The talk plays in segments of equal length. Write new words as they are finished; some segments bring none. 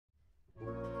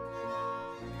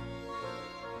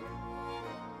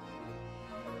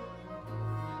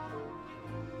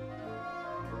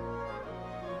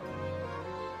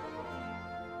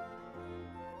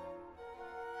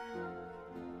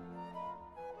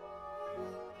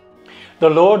The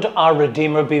Lord our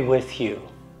Redeemer be with you.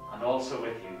 And also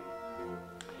with you.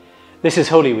 This is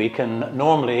Holy Week, and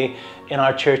normally in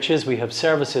our churches we have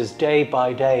services day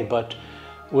by day, but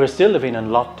we're still living in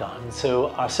lockdown, so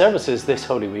our services this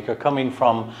Holy Week are coming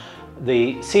from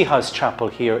the Sea House Chapel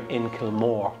here in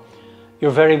Kilmore. You're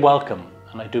very welcome,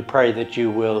 and I do pray that you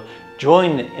will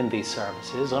join in these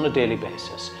services on a daily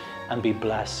basis and be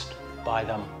blessed by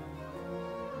them.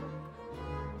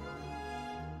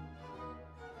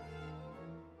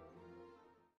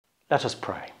 Let us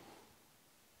pray.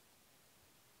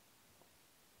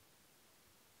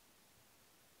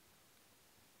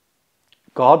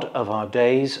 God of our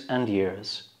days and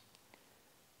years,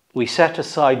 we set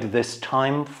aside this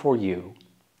time for you.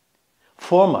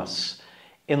 Form us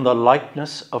in the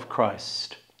likeness of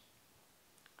Christ,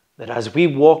 that as we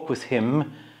walk with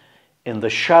him in the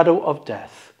shadow of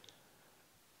death,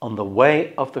 on the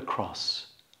way of the cross,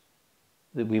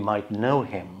 that we might know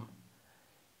him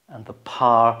and the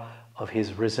power of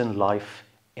his risen life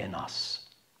in us.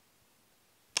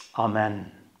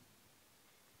 Amen.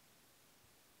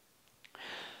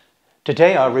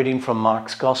 Today our reading from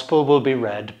Mark's Gospel will be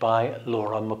read by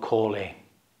Laura Macaulay.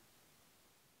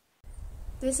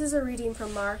 This is a reading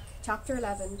from Mark chapter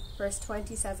 11, verse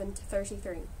 27 to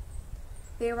 33.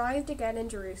 They arrived again in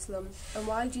Jerusalem, and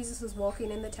while Jesus was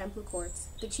walking in the temple courts,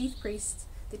 the chief priests,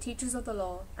 the teachers of the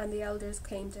law, and the elders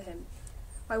came to him.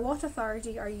 "By what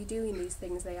authority are you doing these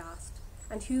things?" they asked.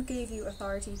 "And who gave you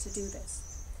authority to do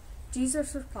this?"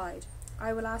 Jesus replied,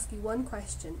 "I will ask you one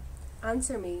question.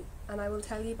 Answer me, and I will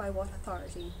tell you by what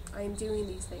authority I am doing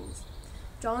these things.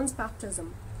 John's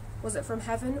baptism, was it from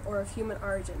heaven or of human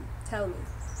origin? Tell me."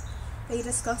 They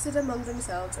discussed it among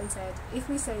themselves and said, "If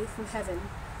we say from heaven,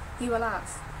 he will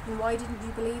ask, 'Then why didn't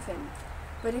you believe him?'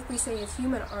 But if we say of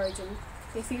human origin,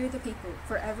 they feared the people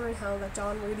forever and held that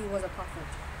John really was a prophet."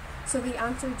 So they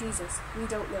answered Jesus, "We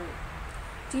don't know."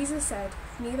 Jesus said,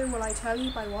 "Neither will I tell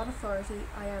you by what authority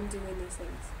I am doing these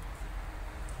things."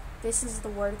 This is the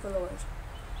word of the Lord.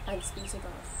 Thanks be to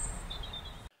God.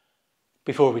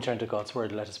 Before we turn to God's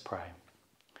word, let us pray.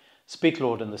 Speak,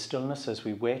 Lord, in the stillness as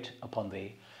we wait upon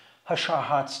thee. Hush our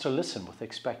hearts to listen with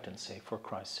expectancy for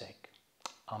Christ's sake.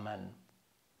 Amen.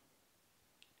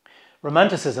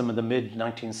 Romanticism in the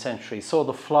mid-19th century saw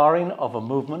the flowering of a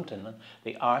movement in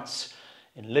the arts,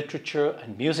 in literature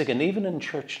and music, and even in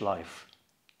church life,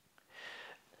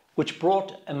 which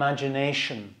brought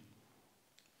imagination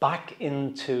back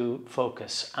into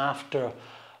focus after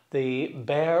the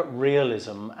bare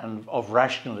realism and of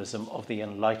rationalism of the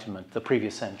Enlightenment, the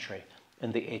previous century,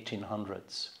 in the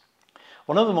 1800s.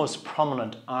 One of the most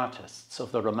prominent artists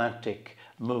of the Romantic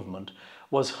movement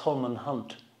was Holman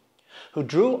Hunt, who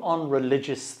drew on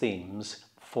religious themes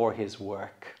for his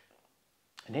work.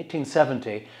 In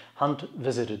 1870, Hunt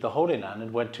visited the Holy Land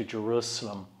and went to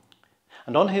Jerusalem.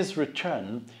 And on his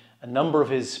return, a number of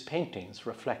his paintings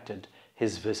reflected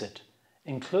his visit,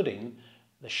 including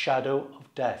the shadow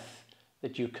of death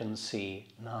that you can see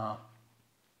now.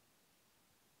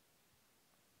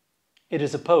 It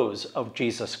is a pose of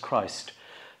Jesus Christ,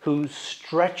 who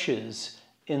stretches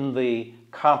in the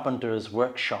carpenter's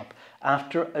workshop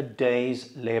after a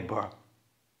day's labor.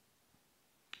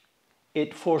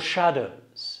 It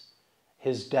foreshadows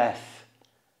his death,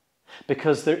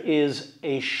 because there is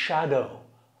a shadow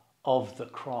of the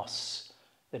cross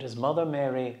that his mother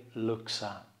Mary looks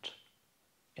at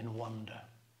in wonder.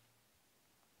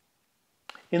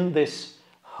 In this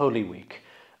Holy Week,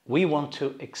 we want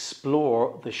to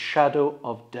explore the shadow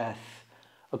of death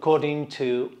according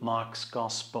to Mark's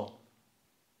Gospel.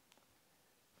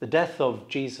 The death of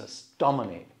Jesus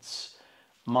dominates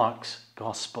Mark's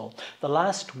Gospel. The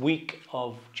last week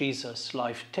of Jesus'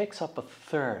 life takes up a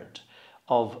third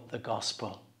of the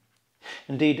Gospel.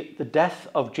 Indeed, the death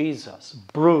of Jesus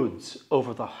broods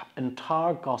over the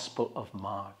entire Gospel of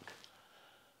Mark.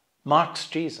 Mark's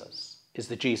Jesus is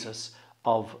the Jesus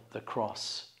of the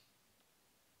cross.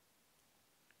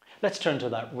 Let's turn to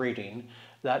that reading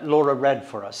that Laura read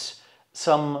for us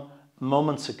some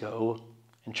moments ago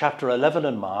in chapter 11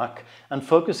 in Mark, and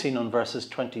focusing on verses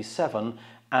 27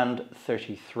 and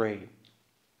 33.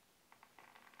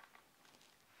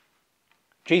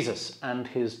 Jesus and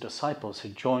his disciples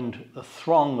had joined the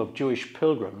throng of Jewish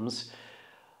pilgrims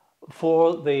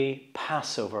for the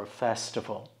Passover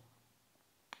festival.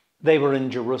 They were in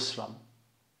Jerusalem.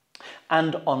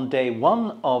 And on day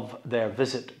one of their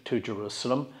visit to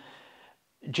Jerusalem,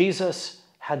 Jesus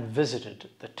had visited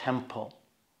the temple,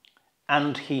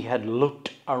 and he had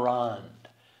looked around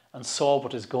and saw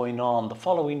what is going on. The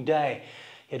following day,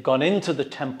 he had gone into the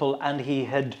temple and he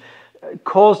had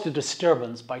caused a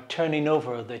disturbance by turning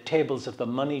over the tables of the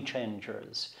money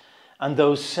changers and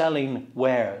those selling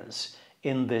wares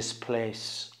in this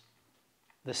place,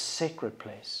 this sacred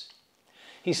place.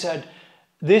 He said,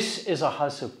 "This is a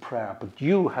house of prayer, but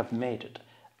you have made it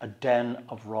a den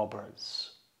of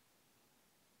robbers."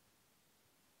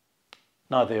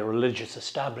 Now, the religious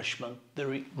establishment,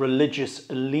 the religious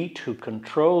elite who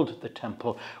controlled the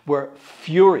temple, were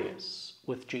furious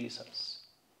with Jesus.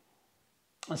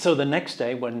 And so the next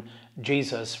day, when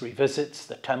Jesus revisits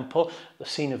the temple, the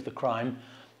scene of the crime,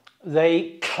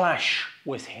 they clash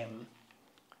with him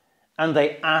and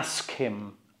they ask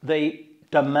him, they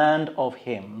demand of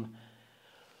him,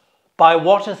 "By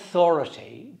what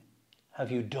authority have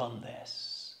you done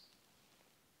this?"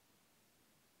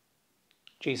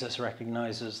 Jesus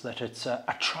recognizes that it's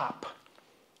a trap.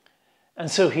 And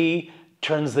so he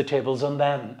turns the tables on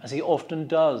them, as he often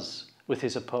does with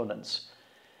his opponents.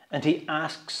 And he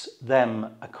asks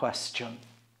them a question.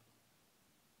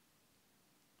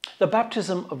 The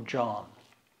baptism of John,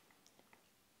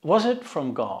 was it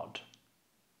from God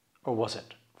or was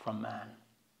it from man?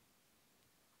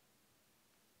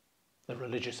 The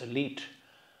religious elite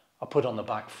are put on the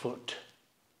back foot.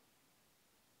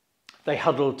 They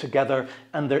huddle together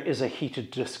and there is a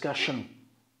heated discussion.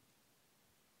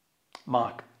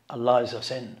 Mark allows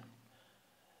us in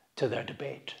to their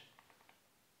debate.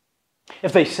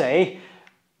 If they say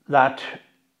that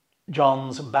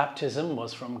John's baptism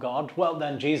was from God, well,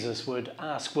 then Jesus would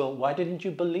ask, well, why didn't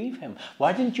you believe him?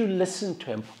 Why didn't you listen to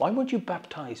him? Why weren't you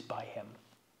baptized by him?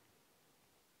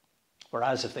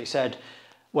 Whereas if they said,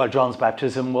 well, John's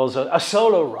baptism was a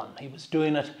solo run, he was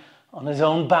doing it on his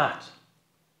own bat,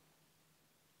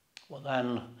 well,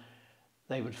 then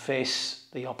they would face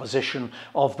the opposition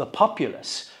of the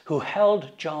populace who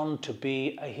held John to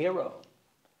be a hero.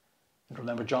 And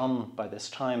remember, John by this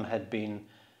time had been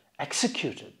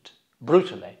executed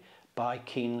brutally by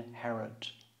King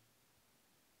Herod.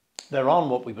 They're on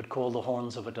what we would call the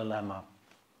horns of a dilemma.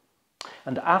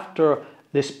 And after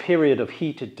this period of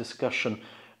heated discussion,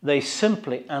 they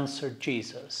simply answered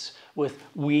Jesus with,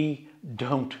 "We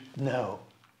don't know,"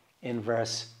 in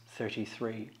verse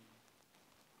 33.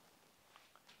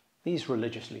 These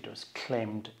religious leaders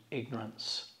claimed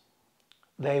ignorance.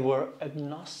 They were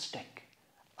agnostic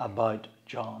about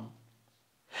John.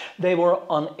 They were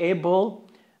unable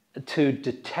to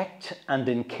detect and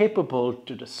incapable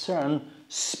to discern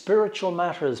spiritual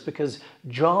matters because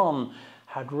John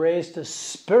had raised a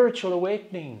spiritual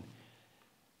awakening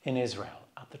in Israel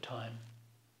at the time.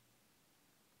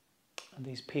 And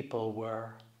these people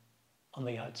were on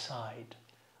the outside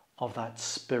of that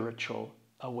spiritual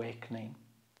awakening.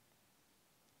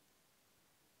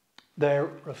 Their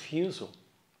refusal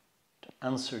to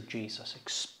answer Jesus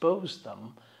exposed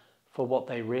them for what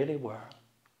they really were: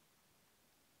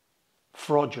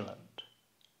 fraudulent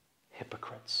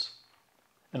hypocrites.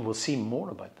 And we'll see more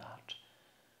about that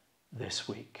this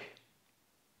week.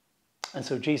 And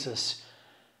so Jesus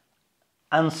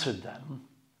answered them,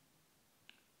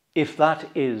 "If that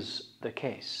is the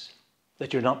case,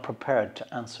 that you're not prepared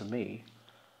to answer me,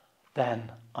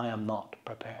 then I am not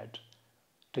prepared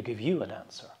to give you an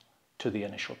answer to the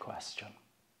initial question."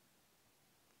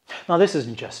 Now, this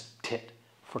isn't just tit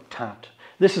for tat.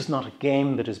 This is not a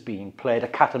game that is being played, a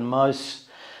cat and mouse,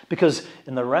 because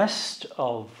in the rest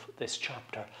of this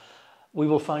chapter, we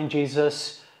will find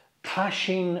Jesus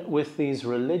clashing with these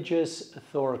religious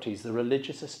authorities, the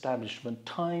religious establishment,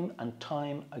 time and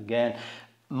time again.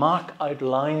 Mark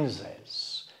outlines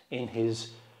this in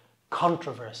his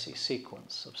controversy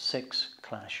sequence of 6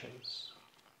 clashes.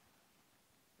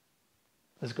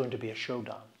 There's going to be a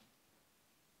showdown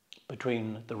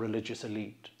between the religious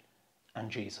elite and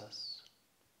Jesus.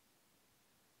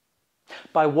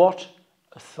 By what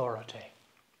authority?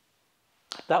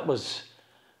 That was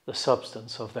the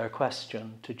substance of their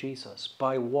question to Jesus.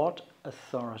 By what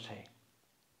authority?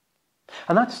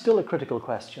 And that's still a critical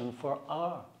question for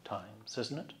our times,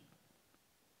 isn't it?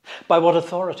 By what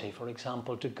authority, for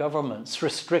example, do governments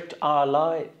restrict our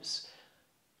lives,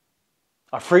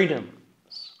 our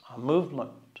freedoms, our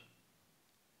movement,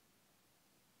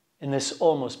 in this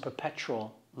almost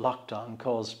perpetual lockdown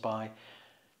caused by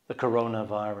the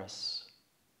coronavirus?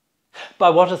 By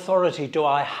what authority do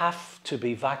I have to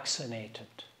be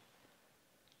vaccinated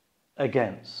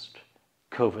against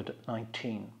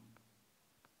COVID-19?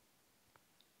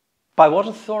 By what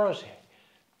authority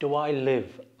do I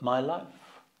live my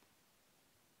life?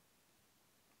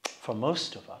 For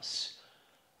most of us,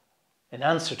 in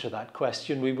answer to that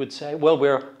question, we would say, well,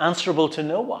 we're answerable to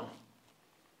no one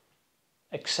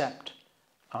except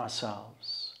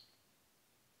ourselves.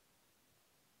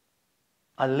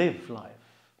 I live life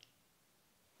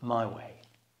my way.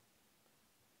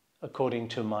 according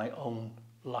to my own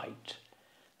light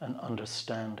and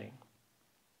understanding.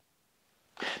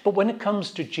 But when it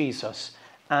comes to Jesus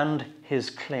and his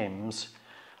claims,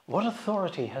 what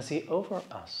authority has he over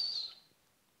us?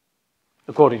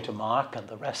 According to Mark and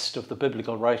the rest of the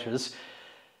biblical writers,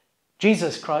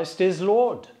 Jesus Christ is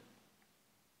Lord,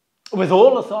 with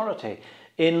all authority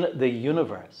in the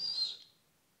universe.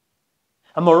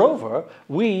 And moreover,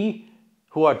 we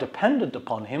who are dependent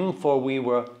upon him, for we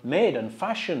were made and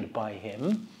fashioned by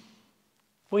him,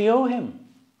 we owe him.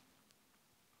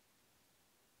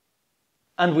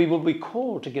 And we will be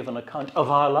called to give an account of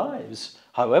our lives,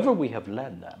 however we have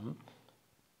led them,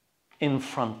 in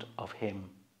front of him.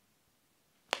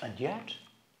 And yet,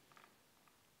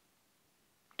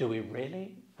 do we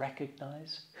really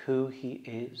recognize who he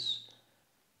is?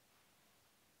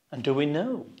 And do we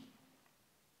know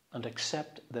and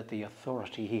accept that the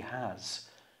authority he has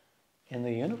in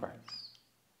the universe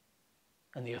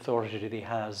and the authority that he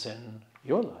has in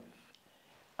your life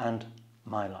and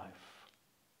my life?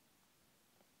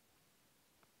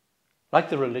 Like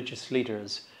the religious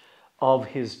leaders of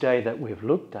his day that we've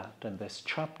looked at in this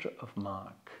chapter of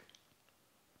Mark,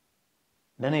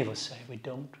 many of us say we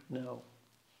don't know.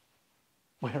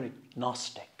 We're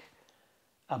agnostic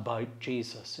about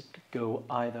Jesus. It could go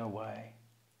either way.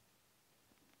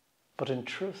 But in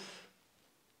truth,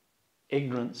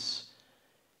 ignorance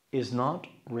is not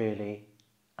really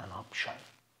an option.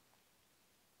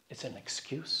 It's an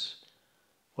excuse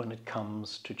when it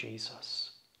comes to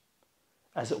Jesus,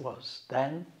 as it was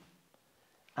then,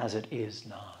 as it is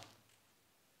now.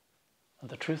 And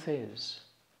the truth is,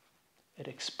 it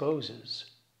exposes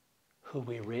who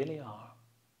we really are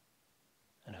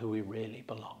and who we really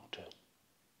belong to.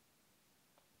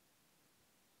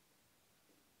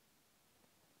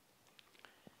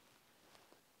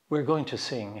 We're going to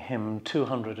sing hymn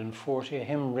 240, a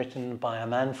hymn written by a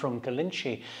man from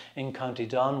Kilmore in County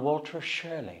Down, Walter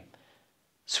Shirley.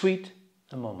 Sweet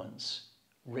the moments,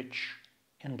 rich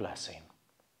in blessing.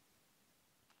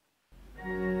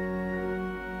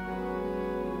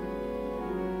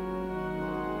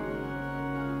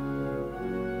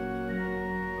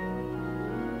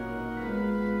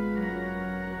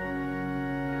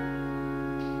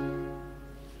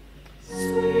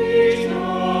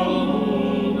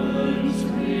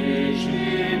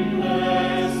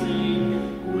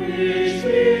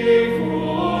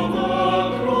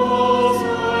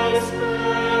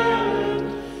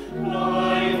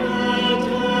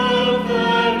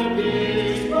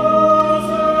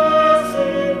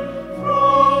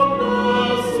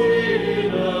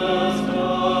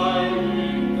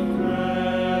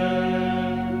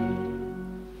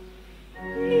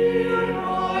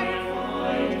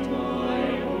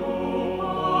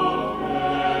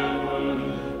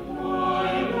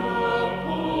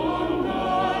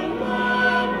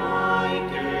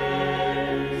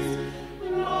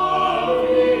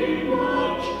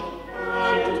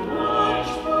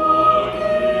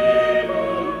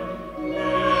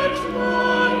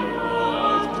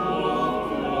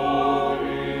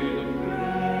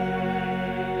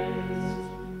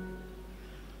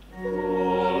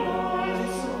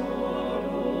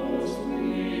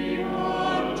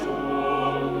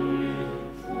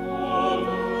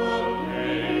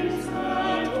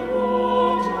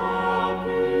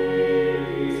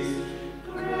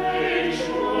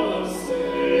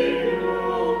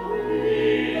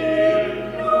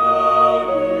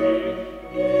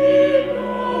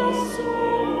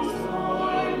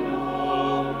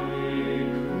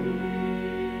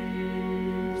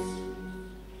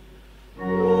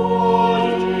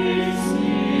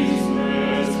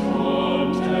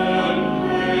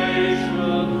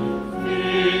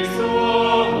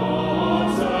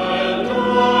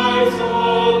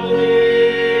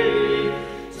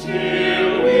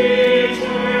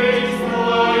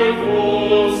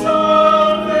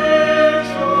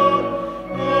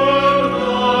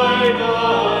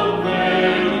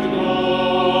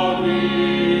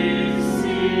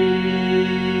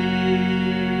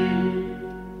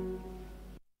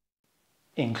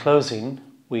 In closing,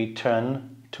 we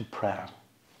turn to prayer.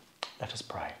 Let us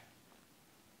pray.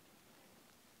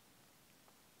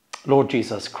 Lord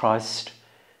Jesus Christ,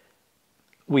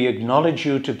 we acknowledge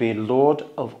you to be Lord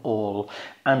of all,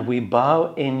 and we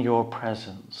bow in your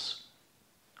presence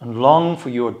and long for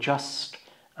your just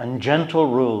and gentle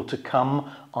rule to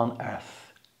come on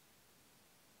earth.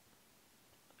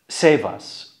 Save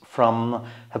us from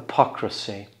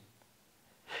hypocrisy.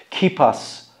 Keep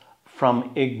us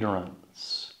from ignorance.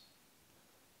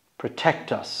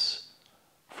 Protect us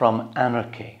from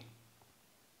anarchy.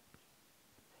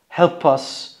 Help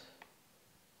us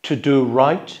to do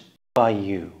right by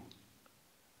you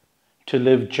to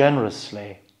live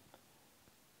generously,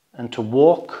 and to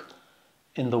walk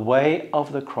in the way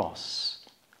of the cross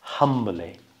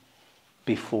humbly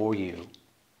before you.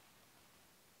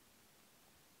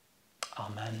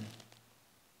 Amen.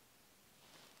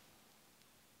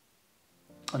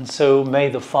 And so may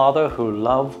the Father who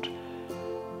loved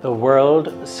the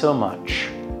world so much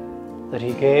that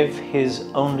he gave his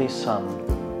only Son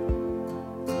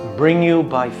bring you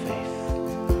by faith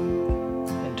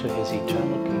into his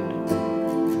eternal kingdom.